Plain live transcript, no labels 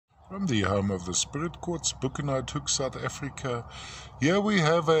From the home of the Spirit Quartz, Buchenhout Hoek, South Africa. Here we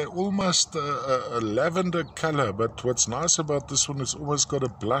have almost a lavender color, but what's nice about this one is almost got a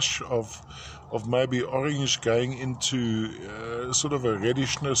blush of maybe orange going into sort of a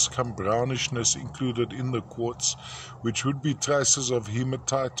reddishness, come brownishness included in the quartz, which would be traces of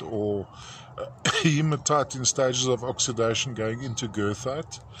hematite or hematite in stages of oxidation going into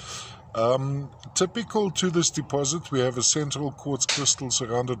goethite. Typical to this deposit, we have a central quartz crystal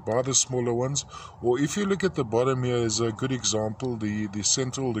surrounded by the smaller ones, or if you look at the bottom here is a good example,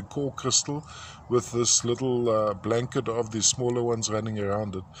 the core crystal with this little blanket of the smaller ones running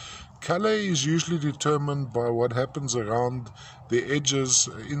around it. Color is usually determined by what happens around the edges,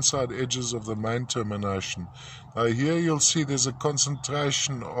 inside edges of the main termination. Now here you'll see there's a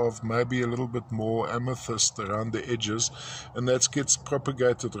concentration of maybe a little bit more amethyst around the edges, and that gets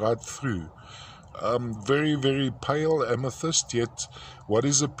propagated right through. Very, very pale amethyst, yet what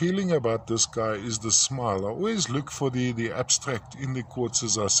is appealing about this guy is the smile. I always look for the abstract in the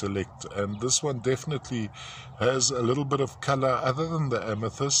quartzes I select, and this one definitely has a little bit of color other than the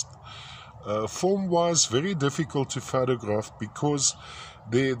amethyst. Form-wise, very difficult to photograph because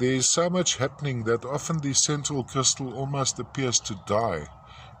there is so much happening that often the central crystal almost appears to die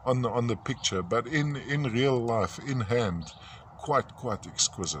on the picture, but in real life, in hand, quite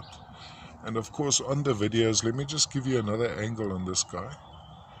exquisite. And of course on the videos, let me just give you another angle on this guy.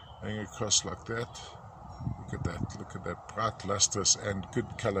 Hang across like that. Look at that, bright, lustrous and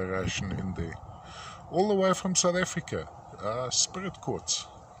good coloration in there. All the way from South Africa, Spirit Quartz.